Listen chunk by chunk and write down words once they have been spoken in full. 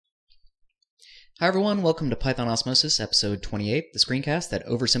Hi everyone, welcome to Python Osmosis, episode 28, the screencast that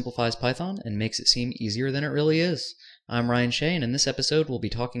oversimplifies Python and makes it seem easier than it really is. I'm Ryan Shea, and in this episode we'll be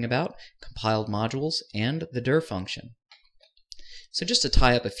talking about compiled modules and the dir function. So just to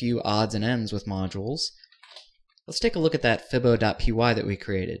tie up a few odds and ends with modules, let's take a look at that fibbo.py that we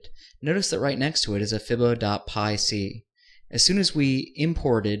created. Notice that right next to it is a fibbo.pyc. As soon as we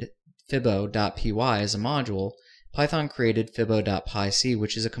imported fibbo.py as a module, Python created fibbo.pyc,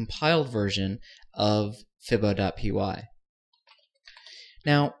 which is a compiled version of fibbo.py.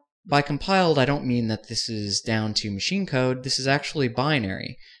 Now, by compiled, I don't mean that this is down to machine code. This is actually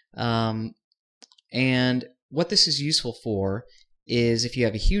binary. And what this is useful for is if you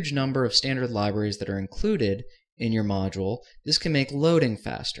have a huge number of standard libraries that are included in your module, this can make loading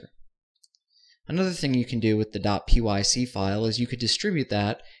faster. Another thing you can do with the .pyc file is you could distribute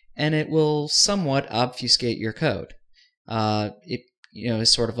that, and it will somewhat obfuscate your code. It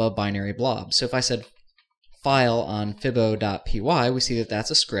is sort of a binary blob. So if I said file on fibbo.py, we see that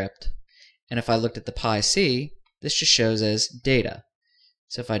that's a script. And if I looked at the pyc, this just shows as data.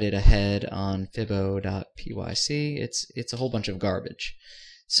 So if I did a head on fibbo.pyc, it's a whole bunch of garbage.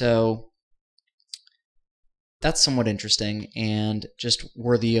 So that's somewhat interesting and just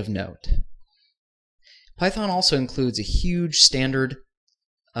worthy of note. Python also includes a huge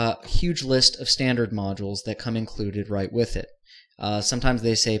list of standard modules that come included right with it. Sometimes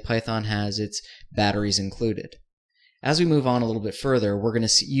they say Python has its batteries included. As we move on a little bit further, we're going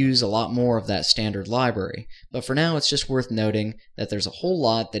to use a lot more of that standard library, but for now it's just worth noting that there's a whole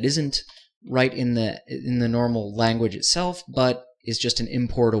lot that isn't right in the normal language itself, but is just an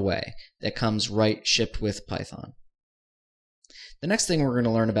import away that comes right shipped with Python. The next thing we're going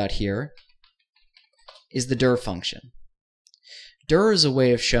to learn about here is the dir function. Dir is a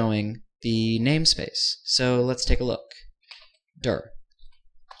way of showing the namespace. So let's take a look. Dir.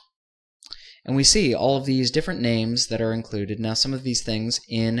 And we see all of these different names that are included. Now some of these things,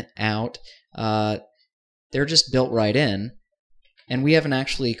 in, out, they're just built right in, and we haven't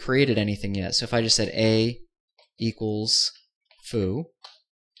actually created anything yet. So if I just said a equals foo,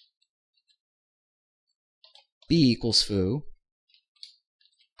 b equals foo,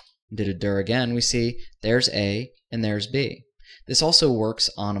 and did a dir again, we see there's a and there's b. This also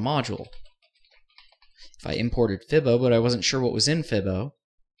works on a module. If I imported fibbo, but I wasn't sure what was in fibbo,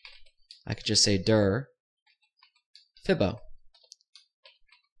 I could just say dir fibbo.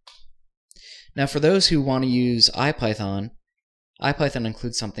 Now for those who want to use ipython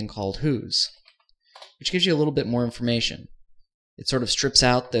includes something called whos, which gives you a little bit more information. It sort of strips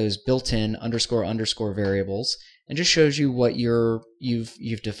out those built-in __ variables and just shows you what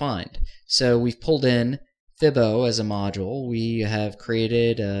you've defined. So we've pulled in fibbo as a module. We have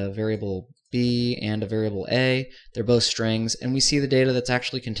created a variable b and a variable a. They're both strings, and we see the data that's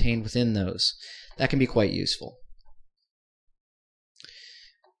actually contained within those. That can be quite useful.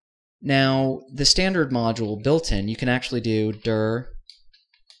 Now, the standard module built-in, you can actually do dir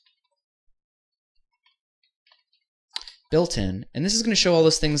built-in, and this is going to show all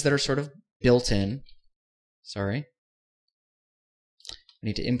those things that are sort of built-in. Sorry. I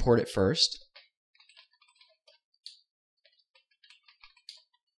need to import it first.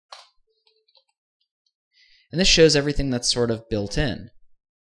 And this shows everything that's sort of built in.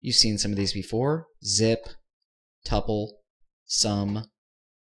 You've seen some of these before. Zip, tuple, sum.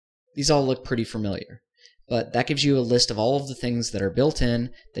 These all look pretty familiar. But that gives you a list of all of the things that are built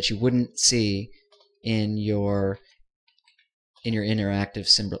in that you wouldn't see in your interactive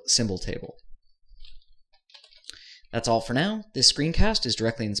symbol table. That's all for now. This screencast is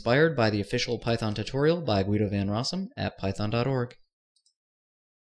directly inspired by the official Python tutorial by Guido van Rossum at python.org.